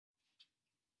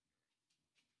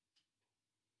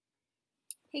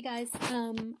Hey guys,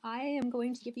 I am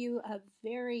going to give you a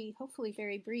hopefully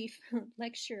very brief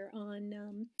lecture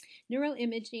on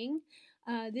neuroimaging.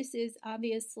 This is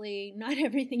obviously not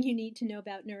everything you need to know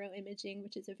about neuroimaging,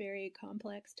 which is a very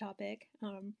complex topic.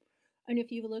 And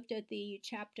if you've looked at the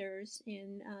chapters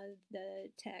in the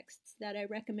texts that I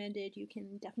recommended, you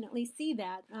can definitely see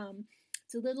that.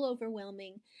 It's a little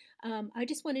overwhelming. I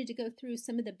just wanted to go through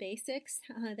some of the basics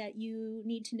that you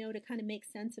need to know to kind of make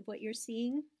sense of what you're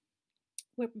seeing.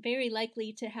 We're very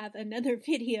likely to have another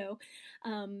video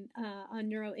on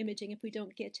neuroimaging if we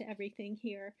don't get to everything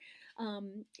here.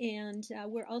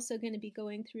 We're also going to be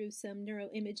going through some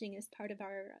neuroimaging as part of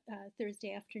our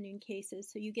Thursday afternoon cases,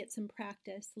 so you get some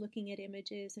practice looking at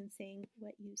images and saying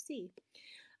what you see.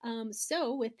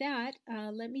 So with that,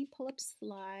 let me pull up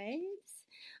slides.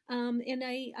 And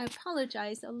I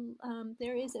apologize,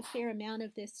 there is a fair amount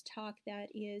of this talk that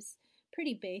is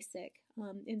pretty basic,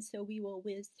 and so we will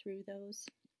whiz through those.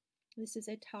 This is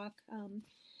a talk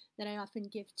that I often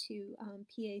give to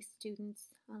PA students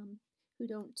who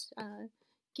don't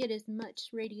get as much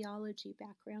radiology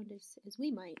background as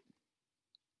we might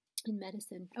in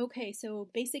medicine. Okay, so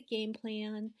basic game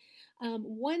plan.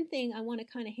 One thing I want to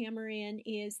kind of hammer in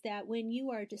is that when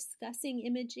you are discussing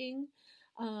imaging,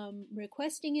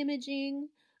 requesting imaging,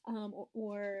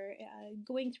 or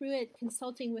going through it,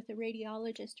 consulting with a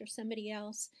radiologist or somebody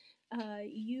else,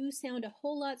 you sound a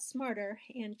whole lot smarter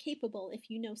and capable if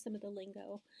you know some of the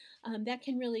lingo. That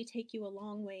can really take you a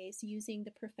long ways using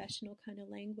the professional kind of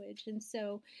language. And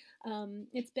so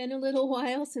it's been a little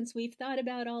while since we've thought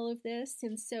about all of this,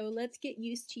 and so let's get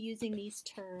used to using these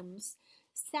terms.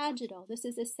 Sagittal. This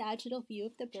is a sagittal view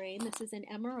of the brain. This is an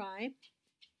MRI.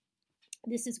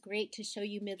 This is great to show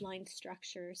you midline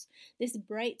structures. This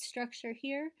bright structure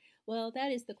here, well,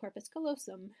 that is the corpus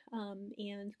callosum,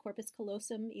 and corpus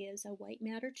callosum is a white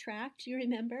matter tract, you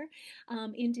remember.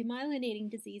 In demyelinating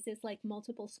diseases like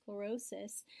multiple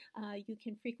sclerosis, you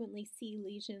can frequently see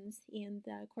lesions in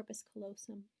the corpus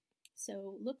callosum.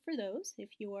 So look for those if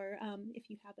you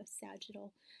have a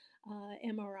sagittal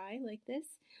MRI like this.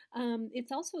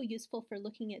 It's also useful for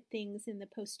looking at things in the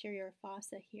posterior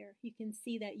fossa here. You can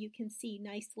see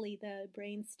nicely the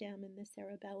brainstem and the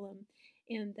cerebellum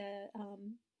and the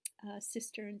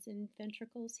cisterns and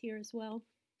ventricles here as well.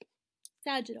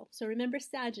 Sagittal. So remember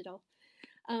sagittal.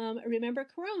 Remember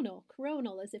coronal.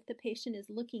 Coronal, as if the patient is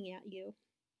looking at you.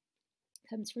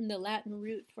 Comes from the Latin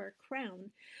root for crown.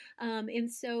 And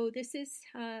so this is,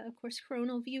 of course,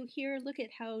 coronal view here. Look at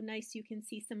how nice you can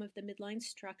see some of the midline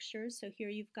structures. So here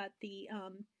you've got the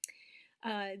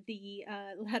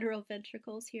lateral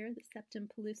ventricles here, the septum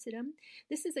pellucidum.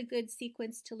 This is a good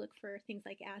sequence to look for things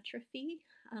like atrophy,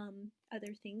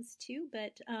 other things too,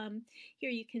 but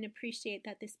here you can appreciate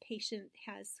that this patient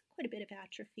has quite a bit of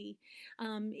atrophy,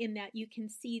 in that you can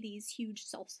see these huge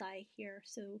sulci here.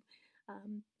 So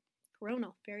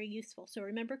coronal, very useful. So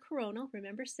remember coronal,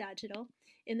 remember sagittal,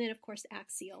 and then of course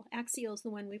axial. Axial is the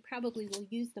one we probably will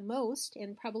use the most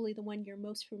and probably the one you're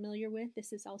most familiar with.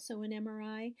 This is also an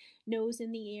MRI, nose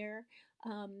in the air,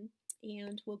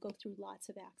 and we'll go through lots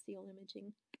of axial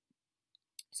imaging.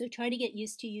 So try to get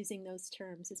used to using those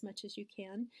terms as much as you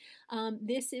can.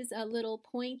 This is a little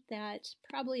point that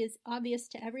probably is obvious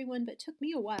to everyone, but took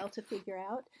me a while to figure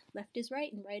out. Left is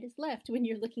right and right is left when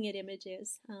you're looking at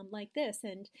images like this.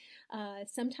 And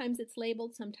sometimes it's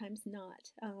labeled, sometimes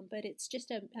not. But it's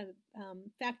just a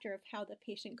factor of how the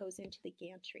patient goes into the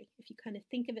gantry. If you kind of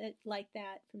think of it like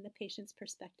that from the patient's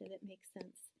perspective, it makes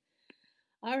sense.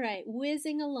 All right,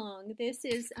 whizzing along. This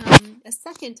is a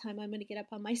second time I'm going to get up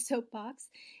on my soapbox,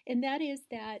 and that is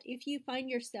that if you find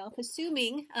yourself,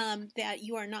 assuming that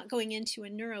you are not going into a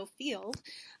neuro field,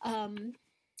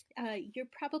 you're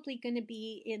probably going to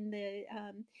be in the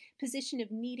position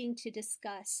of needing to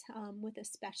discuss with a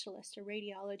specialist, a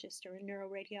radiologist or a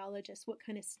neuroradiologist, what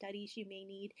kind of studies you may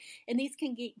need. And these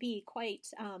can be quite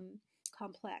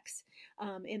complex,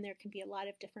 and there can be a lot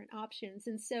of different options.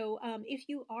 And so if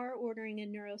you are ordering a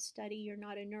neuro study, you're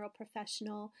not a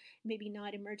neuroprofessional, maybe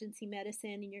not emergency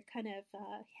medicine, and you're kind of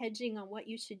hedging on what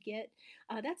you should get,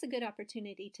 that's a good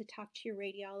opportunity to talk to your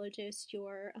radiologist,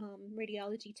 your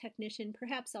radiology technician,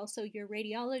 perhaps also your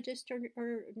radiologist or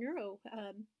neuro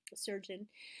surgeon,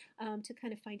 to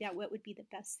kind of find out what would be the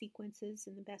best sequences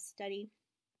and the best study.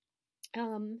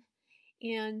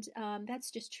 And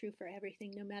that's just true for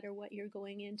everything, no matter what you're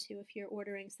going into. If you're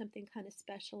ordering something kind of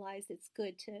specialized, it's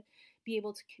good to be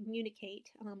able to communicate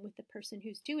with the person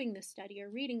who's doing the study or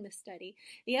reading the study.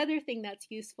 The other thing that's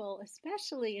useful,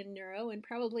 especially in neuro, and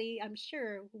probably, I'm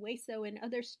sure, way so in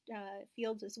other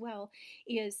fields as well,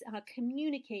 is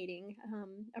communicating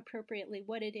appropriately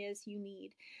what it is you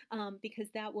need,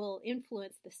 because that will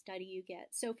influence the study you get.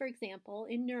 So, for example,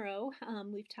 in neuro,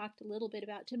 we've talked a little bit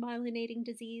about demyelinating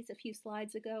disease a few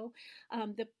slides ago.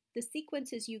 The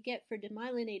sequences you get for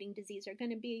demyelinating disease are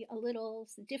going to be a little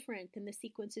different than the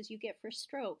sequences you get for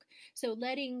stroke. So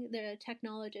letting the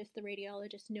technologist, the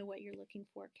radiologist know what you're looking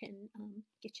for can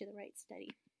get you the right study.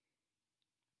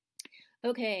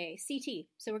 Okay, CT.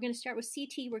 So we're going to start with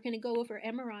CT. We're going to go over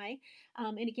MRI.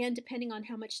 And again, depending on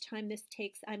how much time this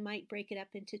takes, I might break it up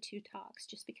into 2 talks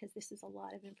just because this is a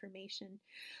lot of information.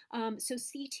 So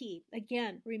CT,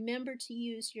 again, remember to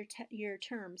use your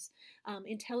terms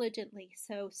intelligently.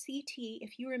 So CT,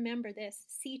 if you remember this,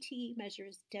 CT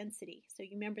measures density. So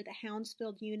you remember the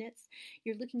Hounsfield units,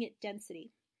 you're looking at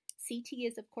density. CT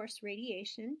is, of course,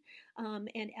 radiation,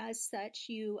 and as such,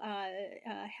 you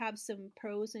have some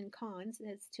pros and cons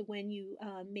as to when you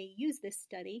may use this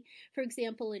study. For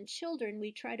example, in children,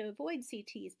 we try to avoid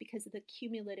CTs because of the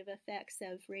cumulative effects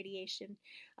of radiation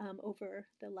over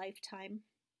the lifetime.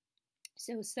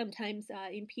 So sometimes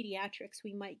in pediatrics,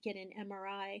 we might get an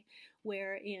MRI,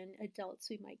 where in adults,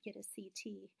 we might get a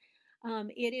CT.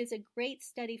 It is a great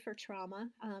study for trauma,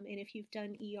 and if you've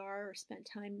done ER or spent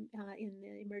time in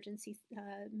the emergency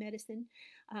medicine,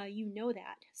 you know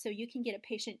that. So you can get a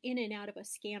patient in and out of a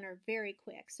scanner very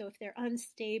quick. So if they're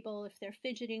unstable, if they're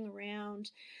fidgeting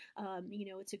around,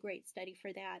 it's a great study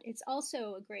for that. It's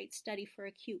also a great study for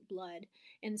acute blood,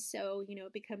 and so,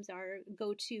 it becomes our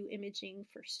go-to imaging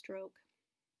for stroke,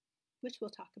 which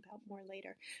we'll talk about more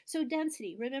later. So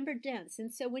density, remember dense.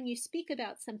 And so when you speak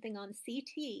about something on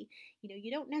CT,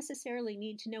 you don't necessarily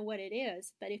need to know what it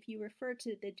is, but if you refer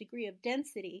to the degree of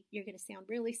density, you're going to sound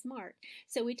really smart.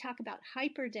 So we talk about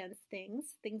hyperdense things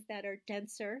that are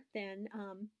denser than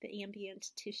the ambient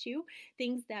tissue,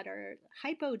 things that are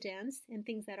hypodense, and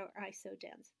things that are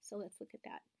isodense. So let's look at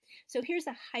that. So here's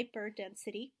a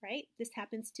hyperdensity, right? This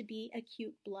happens to be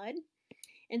acute blood.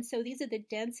 And so these are the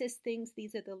densest things.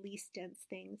 These are the least dense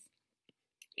things.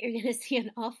 You're going to see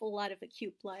an awful lot of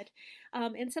acute blood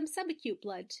and some subacute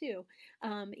blood too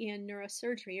in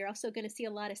neurosurgery. You're also going to see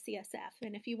a lot of CSF.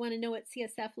 And if you want to know what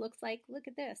CSF looks like, look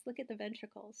at this. Look at the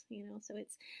ventricles. So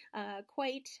it's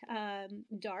quite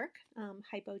dark,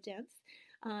 hypodense.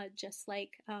 Just like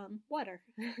water.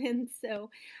 And so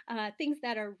things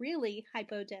that are really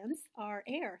hypodense are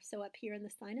air. So up here in the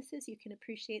sinuses, you can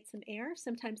appreciate some air.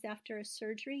 Sometimes after a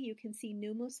surgery, you can see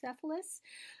pneumocephalus,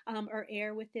 or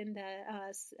air within the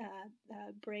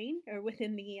brain or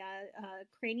within the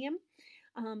cranium.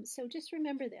 So just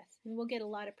remember this, and we'll get a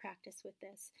lot of practice with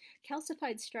this.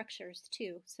 Calcified structures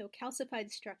too. So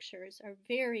calcified structures are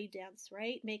very dense,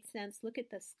 right? Makes sense. Look at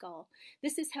the skull.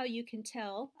 This is how you can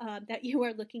tell that you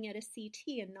are looking at a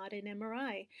CT and not an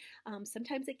MRI.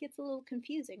 Sometimes it gets a little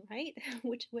confusing, right?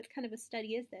 What kind of a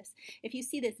study is this? If you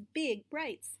see this big,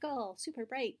 bright skull, super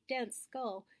bright, dense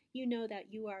skull, you know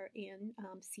that you are in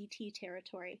CT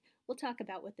territory. We'll talk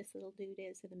about what this little dude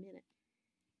is in a minute.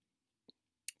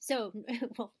 So,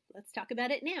 well, let's talk about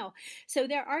it now. So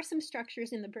there are some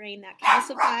structures in the brain that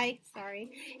calcify,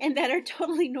 and that are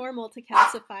totally normal to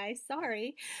calcify,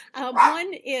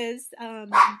 One is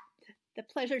the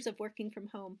pleasures of working from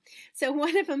home. So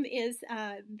one of them is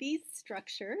these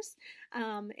structures.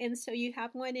 And so you have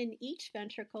one in each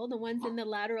ventricle. The ones in the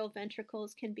lateral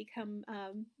ventricles can become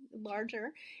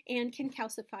larger and can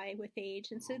calcify with age.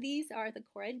 And so these are the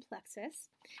choroid plexus.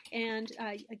 And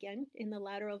again, in the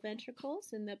lateral ventricles,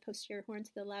 in the posterior horns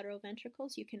of the lateral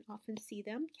ventricles, you can often see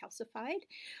them calcified.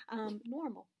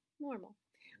 Normal.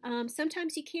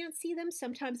 Sometimes you can't see them.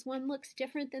 Sometimes one looks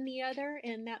different than the other,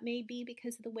 and that may be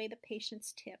because of the way the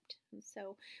patient's tipped. And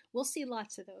so we'll see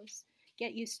lots of those.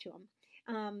 Get used to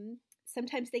them.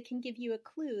 Sometimes they can give you a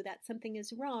clue that something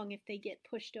is wrong if they get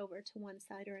pushed over to one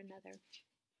side or another.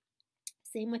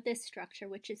 Same with this structure,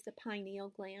 which is the pineal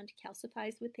gland,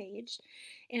 calcifies with age.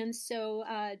 And so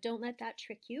don't let that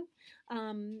trick you.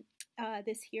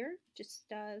 This here, just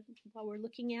while we're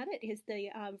looking at it, is the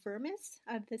vermis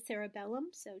of the cerebellum.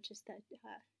 So just that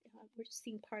we're just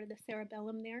seeing part of the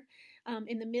cerebellum there.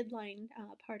 In the midline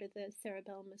part of the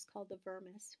cerebellum is called the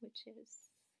vermis, which is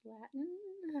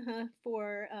Latin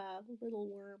for little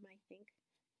worm, I think.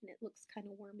 And it looks kind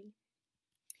of wormy.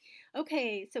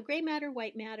 Okay, so gray matter,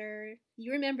 white matter,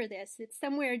 you remember this. It's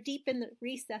somewhere deep in the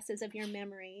recesses of your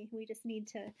memory. We just need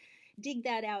to dig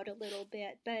that out a little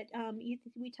bit. But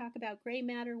we talk about gray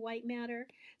matter, white matter.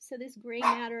 So this gray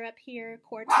matter up here,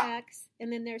 cortex,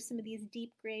 and then there's some of these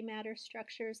deep gray matter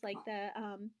structures like the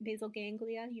basal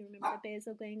ganglia. You remember the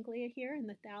basal ganglia here and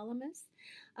the thalamus.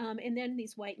 And then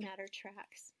these white matter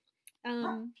tracts.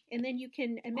 And then you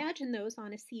can imagine those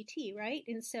on a CT, right?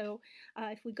 And so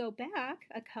if we go back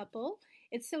a couple,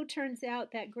 it so turns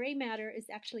out that gray matter is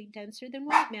actually denser than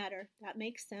white matter. That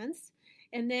makes sense.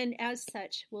 And then as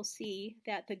such, we'll see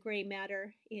that the gray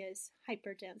matter is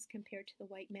hyperdense compared to the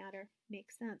white matter.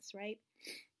 Makes sense, right?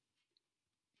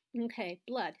 Okay,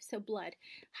 blood. So blood.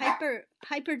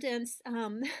 Hyperdense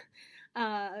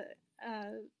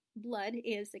blood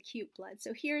is acute blood.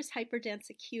 So here's hyperdense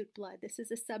acute blood. This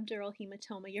is a subdural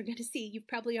hematoma. You're going to see, you've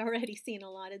probably already seen a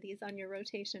lot of these on your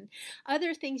rotation.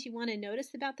 Other things you want to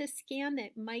notice about this scan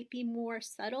that might be more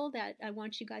subtle that I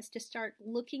want you guys to start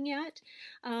looking at.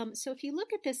 So if you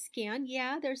look at this scan,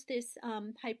 yeah, there's this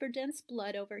hyperdense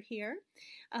blood over here,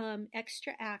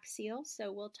 extraaxial.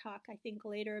 So we'll talk, I think,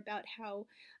 later about how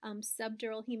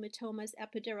subdural hematomas,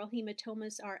 epidural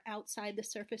hematomas are outside the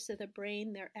surface of the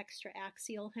brain. They're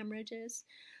extraaxial hemorrhages.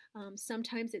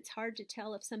 Sometimes it's hard to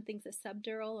tell if something's a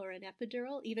subdural or an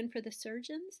epidural, even for the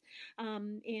surgeons.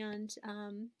 All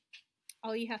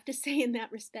you have to say in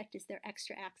that respect is they're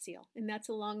extraaxial, and that's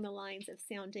along the lines of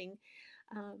sounding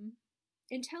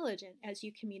intelligent as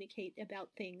you communicate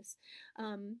about things.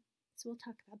 So we'll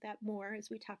talk about that more as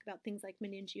we talk about things like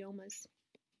meningiomas.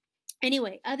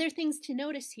 Anyway, other things to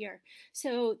notice here.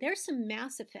 So there's some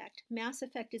mass effect. Mass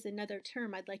effect is another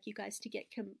term I'd like you guys to get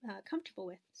comfortable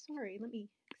with. Sorry, let me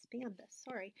expand this.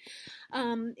 Sorry.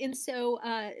 And so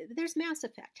there's mass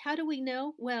effect. How do we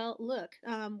know? Well, look,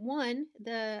 one,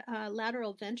 the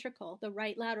lateral ventricle, the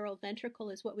right lateral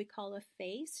ventricle is what we call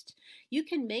effaced. You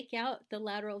can make out the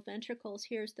lateral ventricles.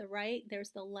 Here's the right, there's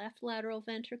the left lateral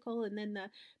ventricle, and then the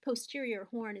posterior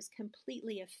horn is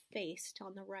completely effaced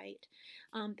on the right.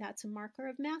 That's a marker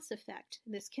of mass effect.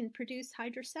 This can produce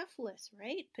hydrocephalus,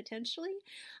 right? Potentially.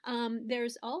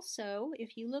 There's also,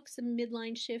 if you look, some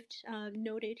midline shift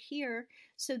noted here.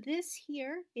 So this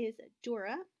here is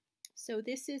dura. So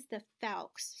this is the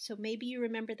falx. So maybe you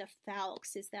remember the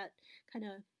falx is that kind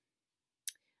of,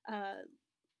 I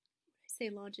say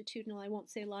longitudinal, I won't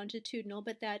say longitudinal,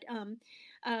 but that,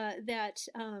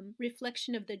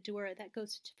 reflection of the dura that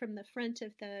goes from the front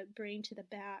of the brain to the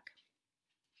back.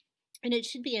 And it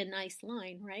should be a nice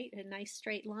line, right? A nice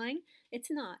straight line. It's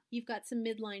not. You've got some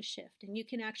midline shift, and you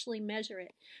can actually measure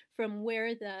it from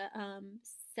where the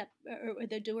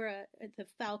dura, the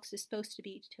falx is supposed to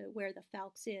be to where the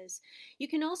falx is. You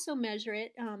can also measure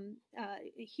it.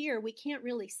 Here, we can't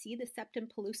really see the septum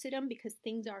pellucidum because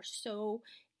things are so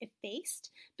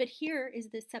effaced, but here is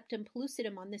the septum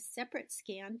pellucidum on this separate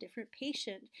scan, different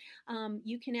patient.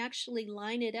 You can actually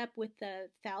line it up with the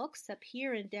falx up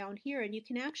here and down here, and you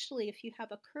can actually, if you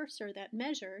have a cursor that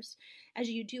measures, as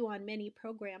you do on many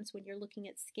programs when you're looking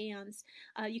at scans,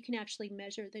 you can actually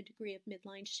measure the degree of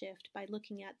midline shift by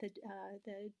looking at the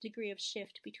degree of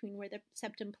shift between where the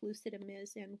septum pellucidum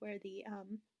is and where the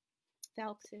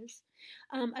falx is.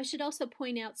 I should also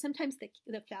point out sometimes the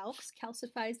falx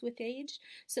calcifies with age,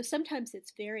 so sometimes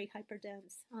it's very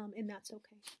hyperdense, and that's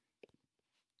okay.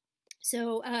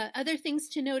 So other things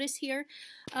to notice here,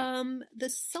 the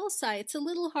sulci, it's a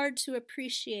little hard to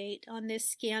appreciate on this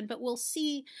scan, but we'll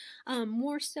see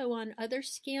more so on other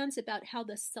scans about how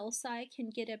the sulci can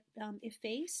get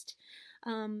effaced.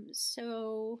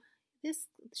 So this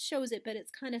shows it, but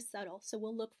it's kind of subtle, so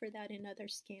we'll look for that in other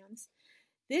scans.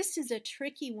 This is a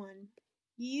tricky one.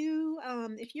 You,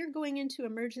 if you're going into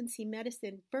emergency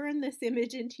medicine, burn this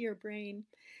image into your brain.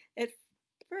 At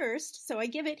first, so I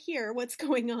give it here what's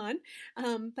going on,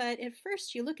 but at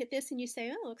first you look at this and you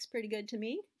say, oh, it looks pretty good to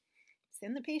me.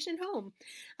 Send the patient home.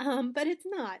 But it's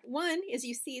not. One is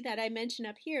you see that I mentioned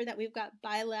up here that we've got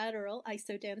bilateral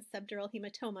isodense subdural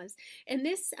hematomas. And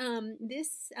this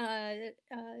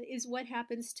is what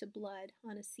happens to blood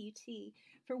on a CT.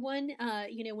 For one,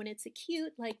 when it's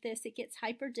acute like this, it gets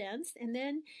hyperdense. And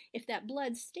then if that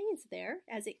blood stays there,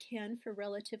 as it can for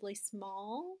relatively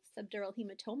small subdural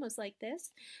hematomas like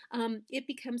this, it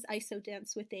becomes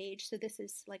isodense with age. So this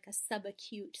is like a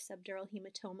subacute subdural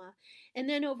hematoma. And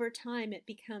then over time, it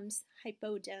becomes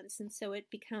hypodense. And so it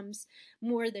becomes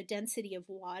more the density of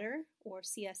water or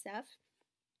CSF.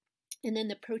 And then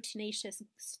the proteinaceous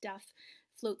stuff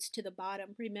floats to the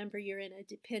bottom. Remember, you're in a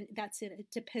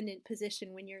dependent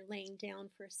position when you're laying down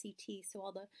for a CT, so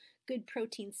all the good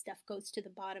protein stuff goes to the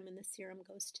bottom and the serum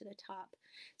goes to the top.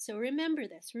 So remember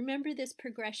this. Remember this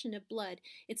progression of blood.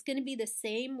 It's going to be the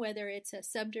same whether it's a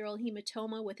subdural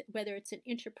hematoma, whether it's an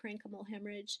intraparenchymal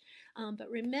hemorrhage. But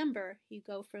remember, you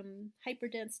go from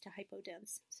hyperdense to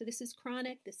hypodense. So this is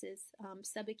chronic, this is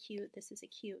subacute, this is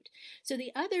acute. So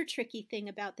the other tricky thing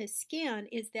about this scan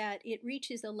is that it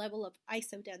reaches a level of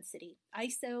isodensity.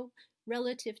 Iso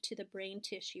relative to the brain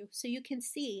tissue. So you can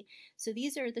see, so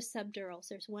these are the subdurals.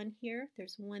 There's one here,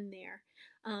 there's one there.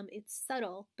 It's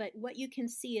subtle, but what you can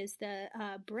see is the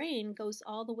brain goes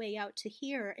all the way out to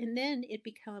here, and then it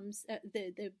becomes,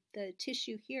 the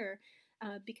tissue here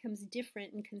becomes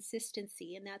different in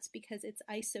consistency, and that's because it's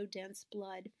isodense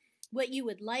blood. What you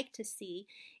would like to see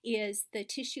is the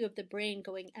tissue of the brain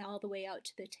going all the way out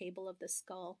to the table of the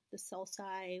skull, the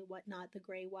sulci, whatnot, the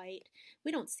gray-white.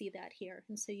 We don't see that here,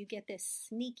 and so you get this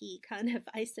sneaky kind of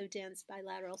isodense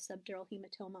bilateral subdural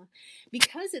hematoma.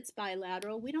 Because it's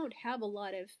bilateral, we don't have a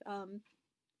lot of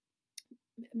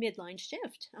midline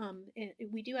shift.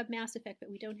 We do have mass effect,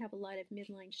 but we don't have a lot of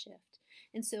midline shift.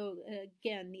 And so,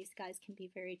 again, these guys can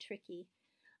be very tricky.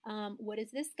 What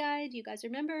is this guy? Do you guys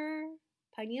remember?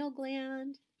 Pineal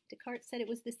gland. Descartes said it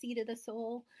was the seat of the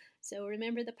soul. So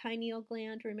remember the pineal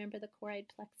gland, remember the choroid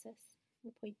plexus.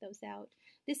 We'll point those out.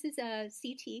 This is a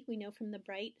CT, we know from the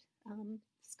bright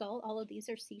skull. All of these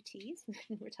are CTs.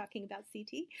 We're talking about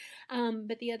CT.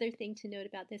 But the other thing to note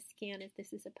about this scan is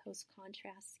this is a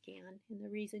post-contrast scan. And the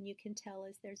reason you can tell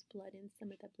is there's blood in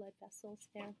some of the blood vessels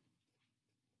there.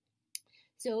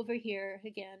 So over here,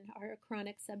 again, our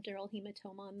chronic subdural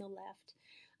hematoma on the left.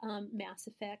 Mass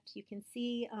effect, you can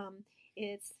see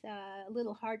it's a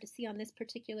little hard to see on this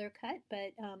particular cut,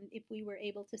 but if we were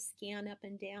able to scan up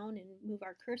and down and move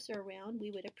our cursor around, we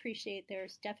would appreciate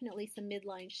there's definitely some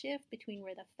midline shift between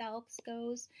where the falx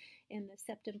goes and the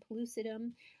septum pellucidum.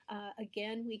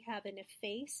 Again, we have an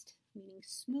effaced, meaning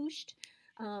smooshed,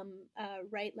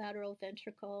 right lateral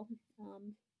ventricle,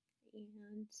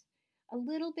 and a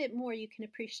little bit more you can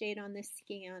appreciate on this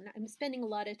scan. I'm spending a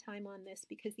lot of time on this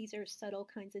because these are subtle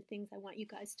kinds of things I want you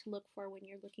guys to look for when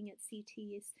you're looking at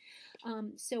CTs.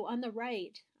 So on the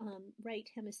right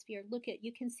hemisphere,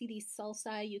 you can see these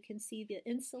sulci, you can see the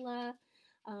insula,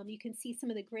 you can see some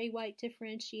of the gray-white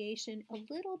differentiation a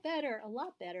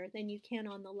lot better than you can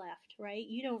on the left, right?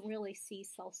 You don't really see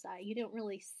sulci. You don't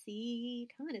really see,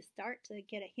 kind of start to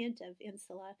get a hint of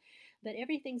insula, but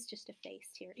everything's just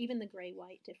effaced here. Even the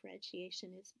gray-white differentiation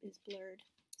is blurred.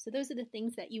 So those are the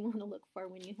things that you want to look for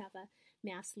when you have a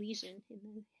mass lesion in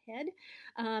the head.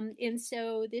 And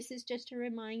so this is just a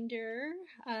reminder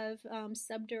of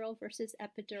subdural versus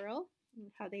epidural,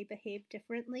 how they behave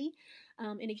differently.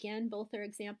 And again, both are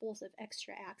examples of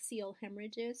extraaxial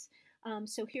hemorrhages.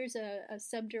 So here's a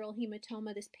subdural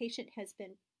hematoma. This patient has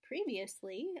been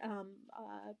previously,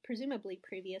 presumably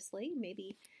previously,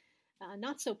 maybe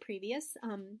not so previous,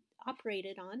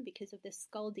 operated on because of this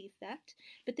skull defect.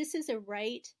 But this is a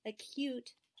right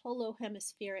acute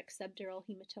holohemispheric subdural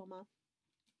hematoma.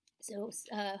 So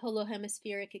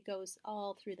holohemispheric, it goes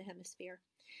all through the hemisphere.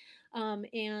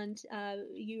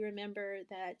 You remember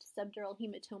that subdural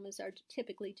hematomas are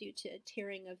typically due to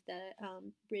tearing of the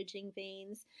bridging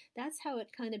veins. That's how it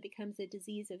kind of becomes a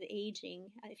disease of aging,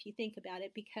 if you think about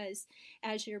it, because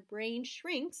as your brain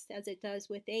shrinks, as it does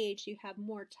with age, you have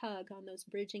more tug on those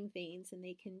bridging veins and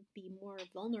they can be more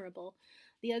vulnerable.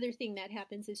 The other thing that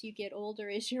happens as you get older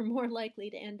is you're more likely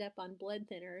to end up on blood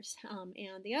thinners.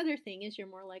 And the other thing is you're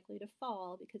more likely to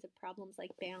fall because of problems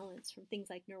like balance from things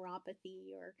like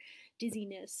neuropathy or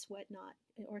dizziness, whatnot,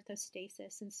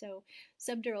 orthostasis. And so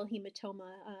subdural hematoma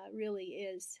really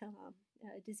is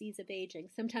a disease of aging.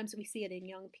 Sometimes we see it in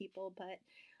young people, but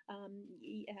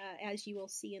as you will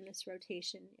see in this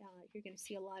rotation, you're going to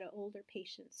see a lot of older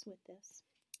patients with this.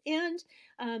 And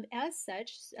as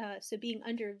such, so being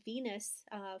under venous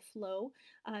flow,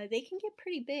 they can get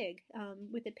pretty big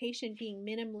with the patient being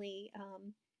minimally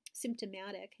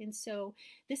symptomatic. And so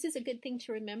this is a good thing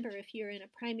to remember if you're in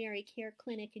a primary care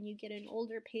clinic and you get an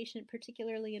older patient,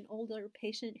 particularly an older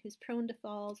patient who's prone to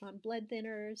falls on blood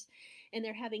thinners, and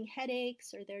they're having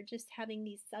headaches or they're just having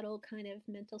these subtle kind of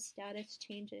mental status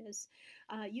changes.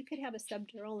 You could have a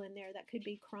subdural in there that could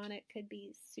be chronic, could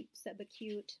be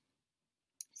subacute.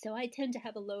 So I tend to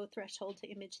have a low threshold to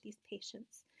image these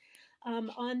patients.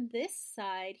 On this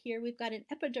side here, we've got an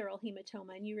epidural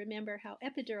hematoma, and you remember how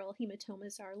epidural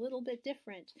hematomas are a little bit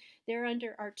different. They're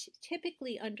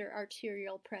typically under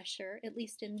arterial pressure, at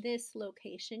least in this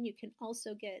location. You can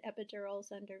also get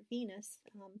epidurals under venous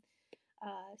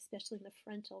especially in the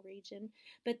frontal region.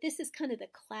 But this is kind of the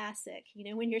classic,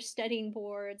 when you're studying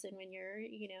boards and when you're,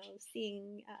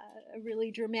 seeing a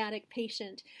really dramatic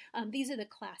patient. These are the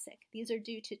classic. These are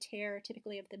due to tear,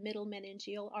 typically of the middle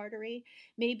meningeal artery,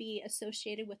 may be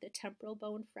associated with a temporal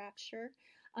bone fracture.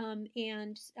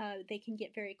 And they can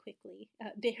get very quickly,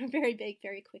 very big,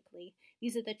 very quickly.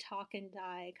 These are the talk and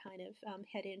die kind of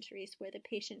head injuries where the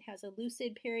patient has a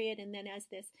lucid period, and then as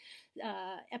this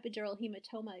epidural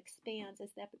hematoma expands,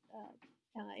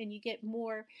 and you get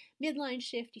more midline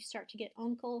shift, you start to get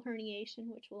uncal herniation,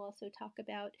 which we'll also talk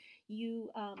about. You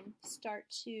start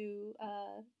to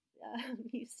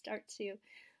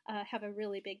have a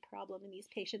really big problem, and these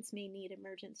patients may need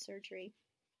emergent surgery.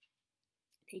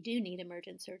 They do need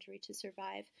emergent surgery to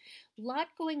survive. A lot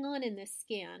going on in this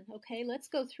scan. Okay, let's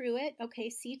go through it. Okay,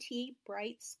 CT,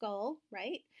 bright skull,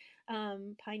 right?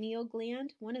 Pineal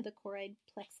gland, one of the choroid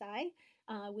plexi.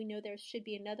 We know there should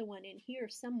be another one in here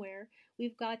somewhere.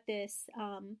 We've got this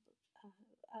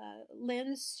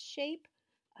lens shape.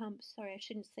 Sorry, I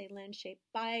shouldn't say lens shape.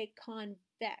 Biconvex.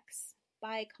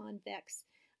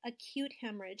 Acute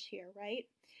hemorrhage here, right?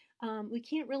 We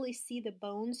can't really see the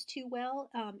bones too well.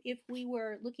 If we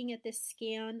were looking at this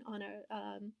scan on a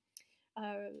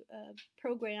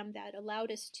program that allowed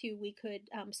us to, we could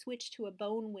switch to a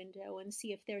bone window and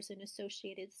see if there's an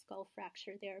associated skull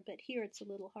fracture there. But here it's a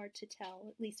little hard to tell,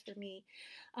 at least for me.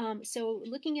 So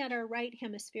looking at our right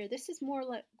hemisphere, this is more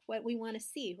like what we want to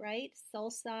see, right?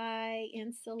 Sulci,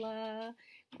 insula,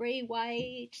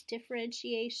 gray-white,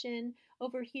 differentiation.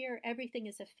 Over here, everything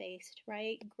is effaced,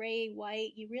 right? Gray,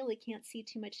 white, you really can't see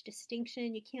too much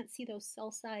distinction. You can't see those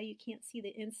sulci, you can't see the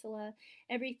insula.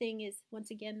 Everything is,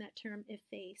 once again, that term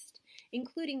effaced,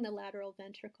 including the lateral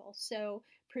ventricle. So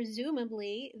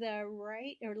presumably the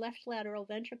right or left lateral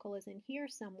ventricle is in here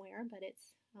somewhere, but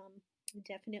it's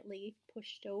definitely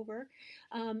pushed over.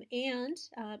 And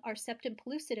our septum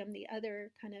pellucidum, the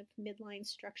other kind of midline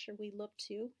structure we look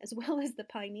to, as well as the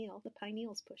pineal. The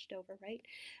pineal's pushed over, right?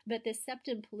 But the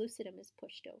septum pellucidum is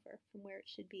pushed over from where it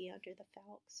should be under the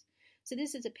falx. So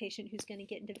this is a patient who's going to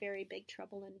get into very big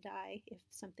trouble and die if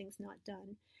something's not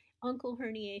done. Uncal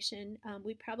herniation,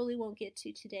 we probably won't get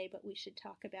to today, but we should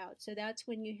talk about. So that's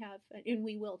when you have, and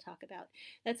we will talk about,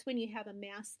 that's when you have a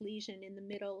mass lesion in the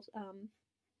middle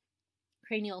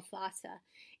cranial fossa,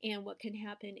 and what can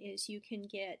happen is you can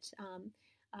get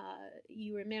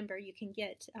you can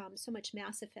get so much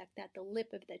mass effect that the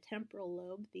lip of the temporal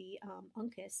lobe, the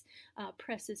uncus,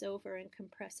 presses over and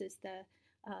compresses the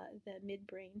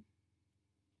midbrain.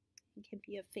 It can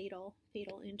be a fatal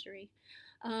injury.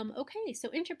 Okay, so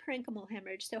intraparenchymal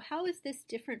hemorrhage. So how is this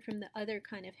different from the other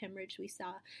kind of hemorrhage we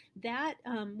saw? That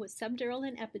was subdural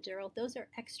and epidural. Those are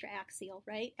extraaxial,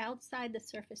 right? Outside the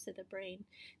surface of the brain.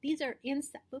 These are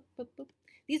inside.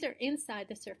 These are inside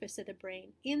the surface of the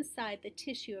brain, inside the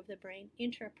tissue of the brain,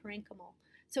 intraparenchymal.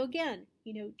 So again,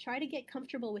 try to get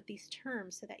comfortable with these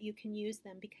terms so that you can use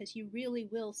them, because you really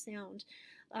will sound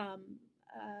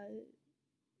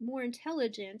more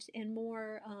intelligent and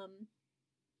more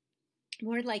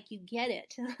like you get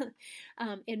it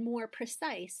and more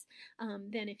precise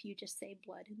than if you just say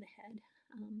blood in the head.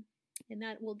 And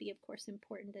that will be, of course,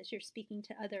 important as you're speaking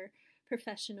to other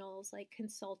professionals like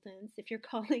consultants, if you're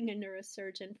calling a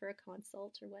neurosurgeon for a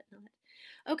consult or whatnot.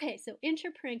 Okay, so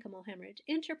intraparenchymal hemorrhage,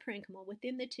 intraparenchymal,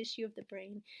 within the tissue of the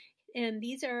brain. And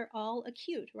these are all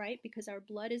acute, right? Because our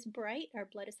blood is bright, our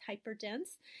blood is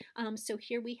hyperdense. So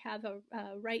here we have a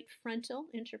right frontal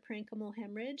intraparenchymal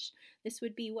hemorrhage. This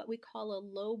would be what we call a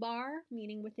lobar,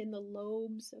 meaning within the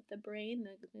lobes of the brain,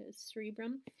 the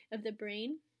cerebrum of the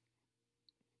brain.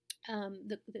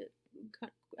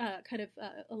 Kind of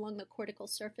along the cortical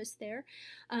surface there.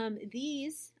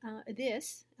 This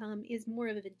is more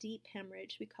of a deep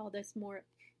hemorrhage. We call this more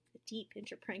deep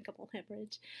intraparenchymal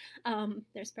hemorrhage.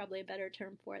 There's probably a better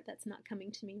term for it that's not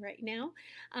coming to me right now.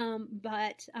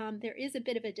 But there is a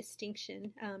bit of a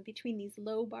distinction between these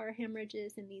lobar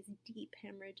hemorrhages and these deep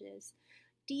hemorrhages.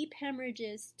 Deep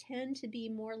hemorrhages tend to be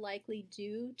more likely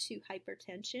due to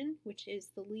hypertension, which is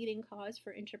the leading cause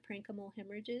for intraparenchymal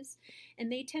hemorrhages, and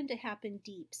they tend to happen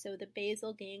deep. So the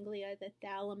basal ganglia, the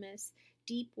thalamus,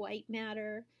 deep white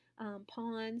matter,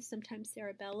 pons, sometimes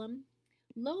cerebellum.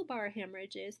 Lobar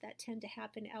hemorrhages that tend to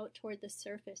happen out toward the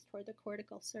surface, toward the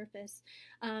cortical surface,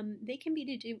 they can be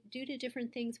due to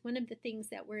different things. One of the things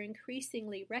that we're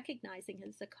increasingly recognizing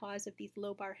as the cause of these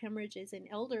lobar hemorrhages in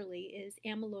elderly is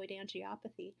amyloid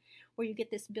angiopathy, where you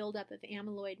get this buildup of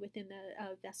amyloid within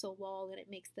the vessel wall, and it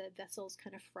makes the vessels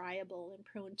kind of friable and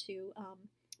prone to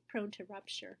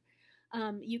rupture.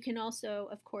 You can also,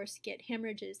 of course, get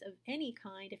hemorrhages of any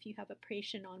kind if you have a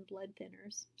patient on blood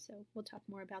thinners. So we'll talk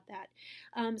more about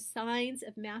that. Signs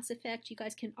of mass effect, you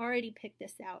guys can already pick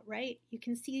this out, right? You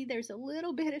can see there's a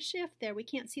little bit of shift there. We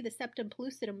can't see the septum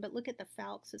pellucidum, but look at the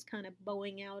falx is kind of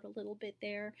bowing out a little bit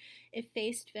there.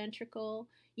 Effaced ventricle.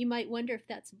 You might wonder if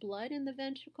that's blood in the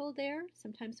ventricle there.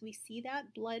 Sometimes we see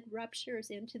that. Blood ruptures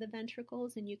into the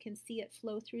ventricles and you can see it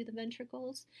flow through the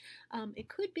ventricles. It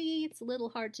could be, it's a little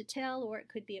hard to tell, or it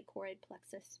could be a choroid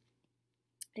plexus.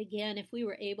 Again, if we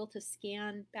were able to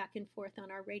scan back and forth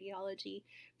on our radiology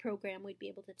program, we'd be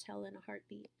able to tell in a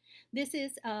heartbeat. This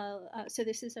is so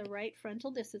this is a right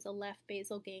frontal. This is a left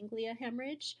basal ganglia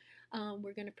hemorrhage.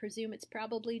 We're going to presume it's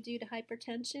probably due to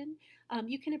hypertension.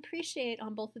 You can appreciate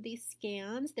on both of these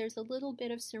scans, there's a little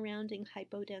bit of surrounding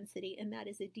hypodensity, and that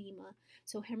is edema.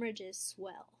 So hemorrhages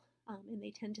swell, and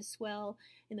they tend to swell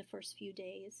in the first few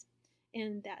days.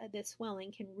 And the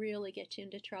swelling can really get you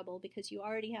into trouble because you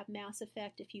already have mass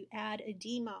effect. If you add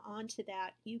edema onto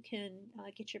that, you can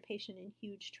get your patient in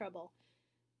huge trouble.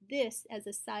 This, as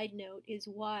a side note, is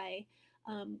why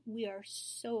we are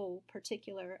so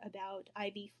particular about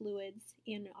IV fluids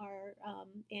in our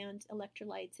and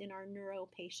electrolytes in our neuro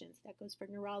patients. That goes for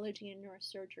neurology and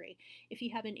neurosurgery. If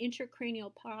you have an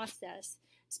intracranial process,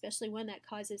 especially one that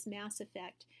causes mass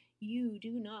effect, you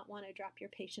do not want to drop your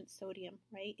patient's sodium,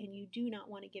 right? And you do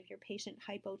not want to give your patient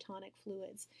hypotonic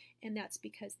fluids. And that's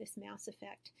because this mass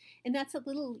effect. And that's a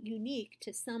little unique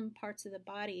to some parts of the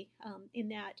body in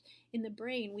that in the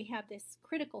brain we have this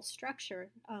critical structure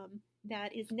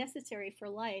that is necessary for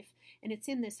life, and it's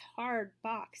in this hard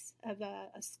box of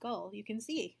a skull. You can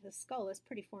see the skull is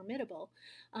pretty formidable.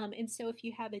 And so if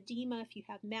you have edema, if you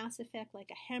have mass effect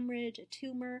like a hemorrhage, a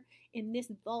tumor, in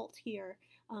this vault here,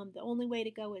 the only way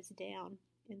to go is down,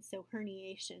 and so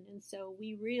herniation. And so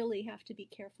we really have to be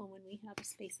careful when we have a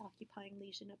space-occupying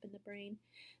lesion up in the brain.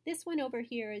 This one over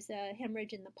here is a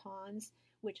hemorrhage in the pons,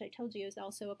 which I told you is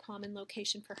also a common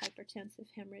location for hypertensive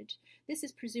hemorrhage. This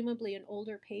is presumably an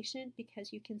older patient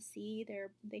because you can see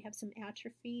they have some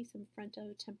atrophy, some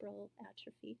frontotemporal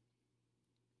atrophy.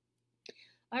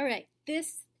 All right,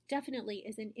 this definitely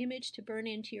is an image to burn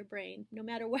into your brain, no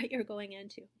matter what you're going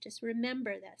into. Just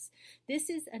remember this. This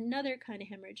is another kind of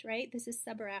hemorrhage, right? This is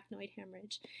subarachnoid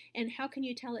hemorrhage. And how can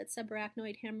you tell it's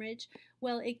subarachnoid hemorrhage?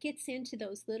 Well, it gets into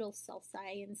those little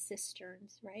sulci and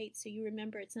cisterns, right? So you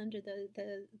remember it's under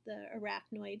the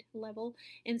arachnoid level.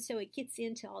 And so it gets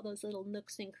into all those little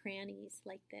nooks and crannies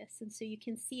like this. And so you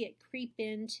can see it creep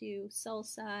into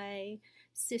sulci,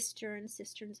 cisterns.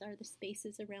 Cisterns are the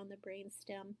spaces around the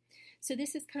brainstem. So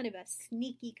this is kind of a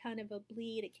sneaky kind of a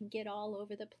bleed. It can get all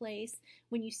over the place.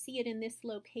 When you see it in this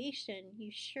location,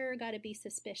 you sure got to be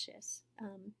suspicious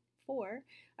for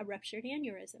a ruptured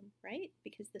aneurysm, right?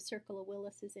 Because the circle of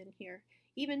Willis is in here.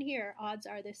 Even here, odds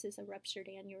are this is a ruptured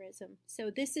aneurysm.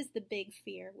 So this is the big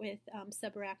fear with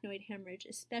subarachnoid hemorrhage,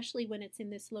 especially when it's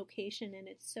in this location and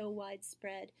it's so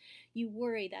widespread. You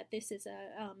worry that this is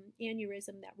a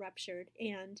aneurysm that ruptured,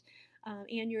 and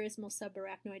aneurysmal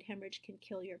subarachnoid hemorrhage can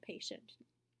kill your patient.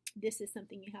 This is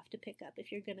something you have to pick up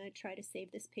if you're going to try to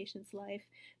save this patient's life.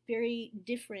 Very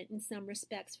different in some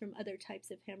respects from other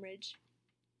types of hemorrhage.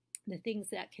 The things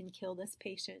that can kill this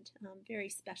patient, very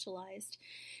specialized.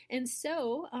 And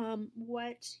so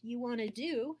what you want to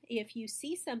do if you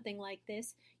see something like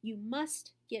this, you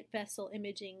must get vessel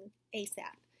imaging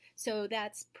ASAP. So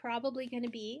that's probably going to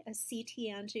be a CT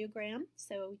angiogram.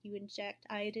 So you inject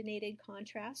iodinated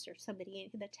contrast, or somebody,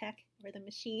 the tech or the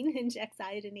machine injects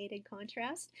iodinated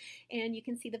contrast, and you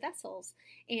can see the vessels,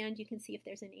 and you can see if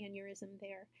there's an aneurysm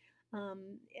there.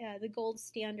 The gold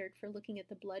standard for looking at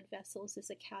the blood vessels is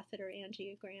a catheter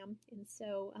angiogram, and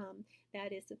so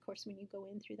that is, of course, when you go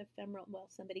in through the femoral, well,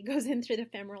 somebody goes in through the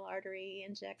femoral artery,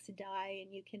 injects a dye,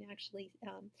 and you can actually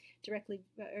directly,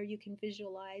 or you can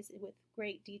visualize with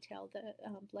great detail the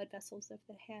blood vessels of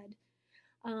the head.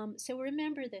 So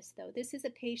remember this, though. This is a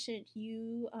patient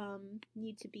you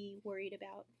need to be worried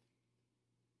about.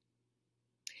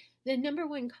 The number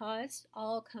one cause,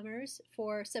 all comers,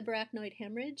 for subarachnoid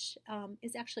hemorrhage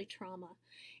is actually trauma.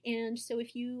 And so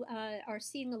if you are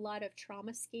seeing a lot of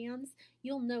trauma scans,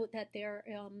 you'll note that there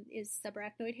is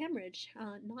subarachnoid hemorrhage,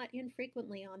 not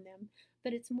infrequently on them,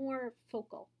 but it's more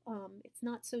focal. It's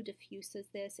not so diffuse as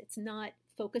this. It's not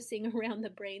focusing around the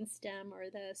brainstem or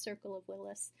the circle of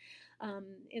Willis. And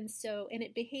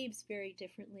it behaves very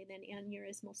differently than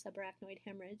aneurysmal subarachnoid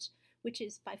hemorrhage, which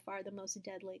is by far the most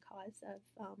deadly cause of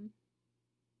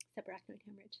subarachnoid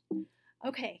hemorrhage.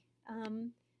 Okay,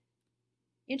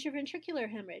 Intraventricular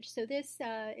hemorrhage. So this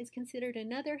is considered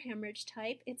another hemorrhage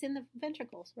type. It's in the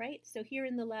ventricles, right? So here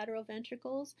in the lateral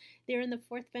ventricles, there in the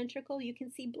fourth ventricle, you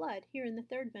can see blood. Here in the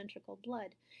third ventricle,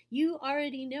 blood. You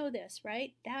already know this,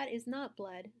 right? That is not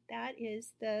blood. That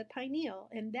is the pineal,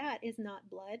 and that is not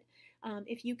blood.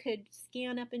 If you could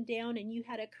scan up and down and you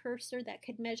had a cursor that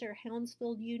could measure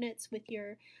Hounsfield units with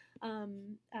your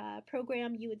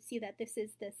program, you would see that this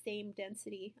is the same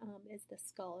density as the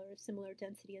skull, or a similar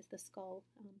density as the skull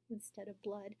instead of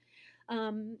blood.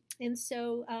 And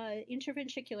so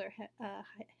intraventricular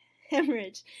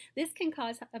hemorrhage, this can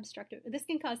cause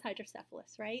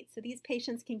hydrocephalus, right? So these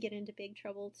patients can get into big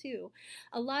trouble too.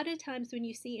 A lot of times when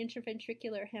you see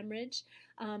intraventricular hemorrhage,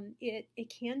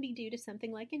 it can be due to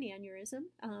something like an aneurysm,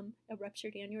 a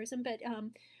ruptured aneurysm,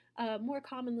 but more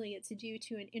commonly, it's due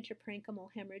to an intraparenchymal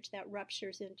hemorrhage that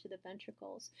ruptures into the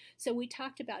ventricles. So we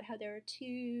talked about how there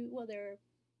are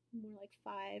more like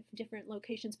 5 different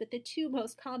locations, but the 2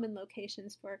 most common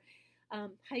locations for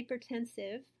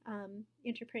hypertensive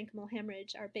intraparenchymal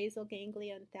hemorrhage are basal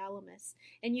ganglia and thalamus.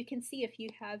 And you can see if you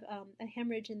have a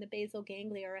hemorrhage in the basal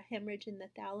ganglia or a hemorrhage in the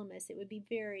thalamus, it would be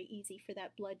very easy for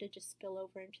that blood to just spill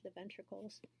over into the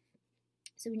ventricles.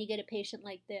 So when you get a patient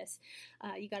like this,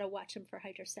 you got to watch them for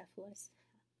hydrocephalus.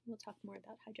 We'll talk more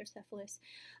about hydrocephalus.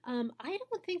 I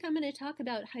don't think I'm going to talk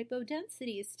about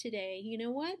hypodensities today. You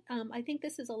know what? I think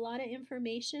this is a lot of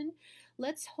information.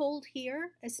 Let's hold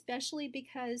here, especially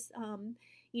because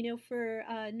for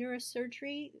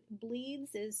neurosurgery,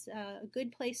 bleeds is a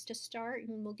good place to start,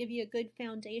 and will give you a good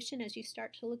foundation as you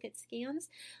start to look at scans.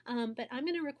 But I'm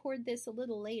going to record this a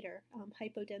little later,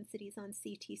 hypodensities on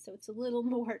CT, so it's a little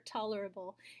more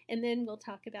tolerable. And then we'll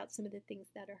talk about some of the things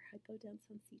that are hypodense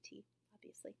on CT.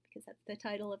 Obviously, because that's the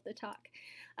title of the talk.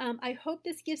 I hope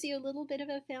this gives you a little bit of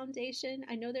a foundation.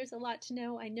 I know there's a lot to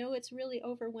know. I know it's really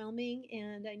overwhelming,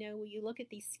 and I know you look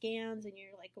at these scans and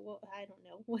you're like, well, I don't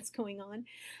know what's going on.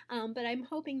 But I'm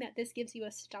hoping that this gives you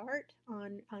a start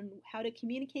on how to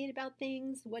communicate about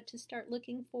things, what to start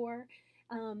looking for,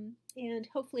 and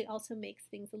hopefully also makes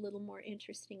things a little more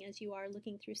interesting as you are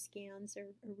looking through scans or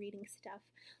reading stuff.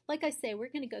 Like I say, we're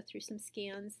going to go through some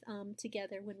scans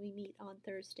together when we meet on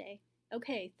Thursday.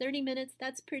 Okay, 30 minutes,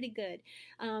 that's pretty good.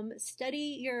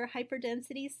 Study your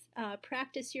hyperdensities,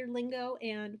 practice your lingo,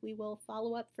 and we will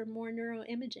follow up for more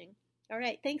neuroimaging. All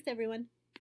right, thanks everyone.